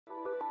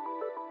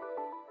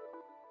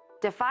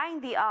Defying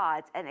the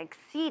odds and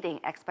exceeding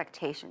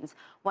expectations,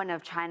 one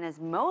of China's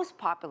most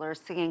popular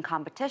singing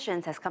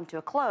competitions has come to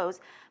a close,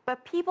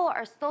 but people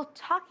are still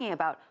talking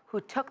about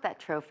who took that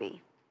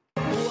trophy.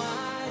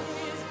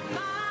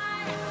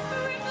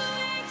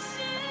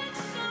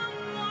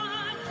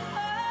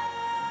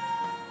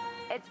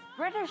 It's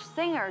British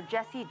singer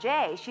Jessie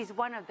J. She's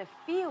one of the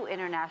few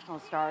international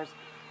stars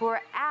who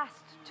were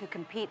asked to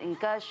compete in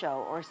Ge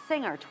Show or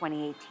Singer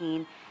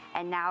 2018,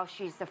 and now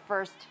she's the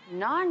first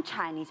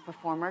non-Chinese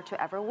performer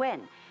to ever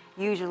win.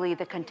 Usually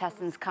the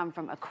contestants come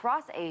from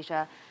across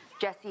Asia.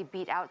 Jessie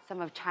beat out some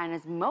of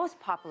China's most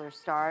popular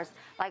stars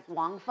like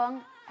Wang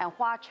Feng and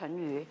Hua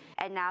Chenyu.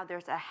 And now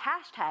there's a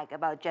hashtag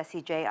about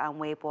Jessie J on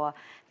Weibo.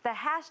 The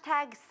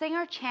hashtag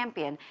Singer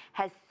Champion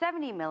has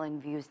 70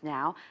 million views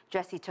now.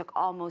 Jessie took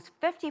almost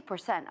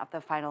 50% of the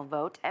final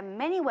vote, and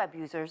many web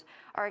users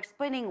are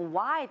explaining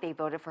why they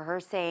voted for her,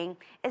 saying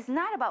it's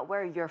not about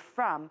where you're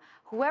from.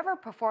 Whoever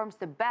performs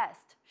the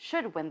best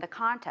should win the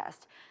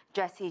contest.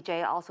 Jessie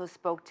J also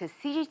spoke to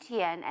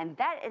CGTN, and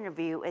that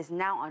interview is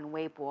now on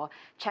Weibo.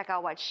 Check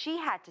out what she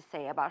had to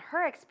say about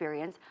her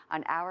experience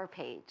on our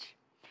page.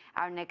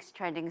 Our next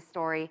trending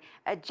story,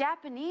 a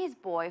Japanese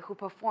boy who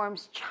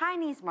performs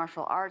Chinese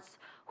martial arts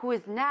who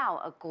is now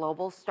a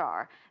global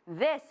star.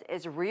 This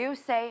is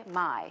Ryusei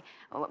Mai,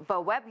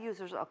 but web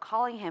users are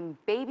calling him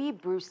Baby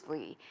Bruce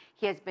Lee.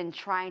 He has been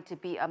trying to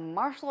be a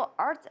martial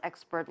arts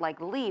expert like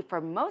Lee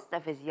for most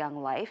of his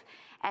young life,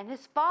 and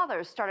his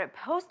father started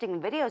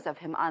posting videos of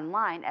him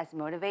online as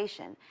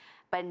motivation.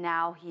 But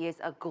now he is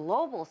a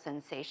global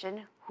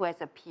sensation who has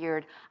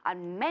appeared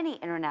on many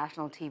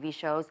international TV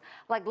shows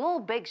like Little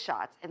Big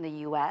Shots in the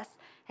US.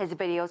 His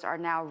videos are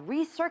now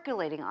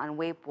recirculating on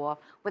Weibo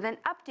with an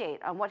update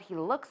on what he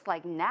looks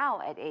like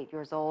now at 8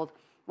 years old.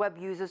 Web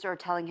users are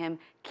telling him,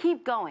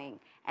 keep going,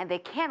 and they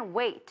can't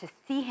wait to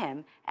see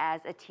him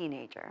as a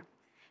teenager.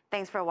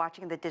 Thanks for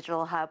watching the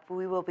Digital Hub.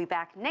 We will be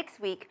back next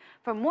week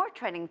for more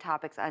trending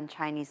topics on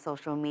Chinese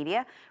social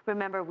media.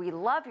 Remember, we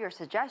love your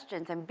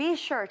suggestions, and be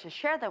sure to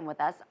share them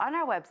with us on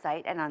our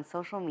website and on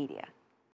social media.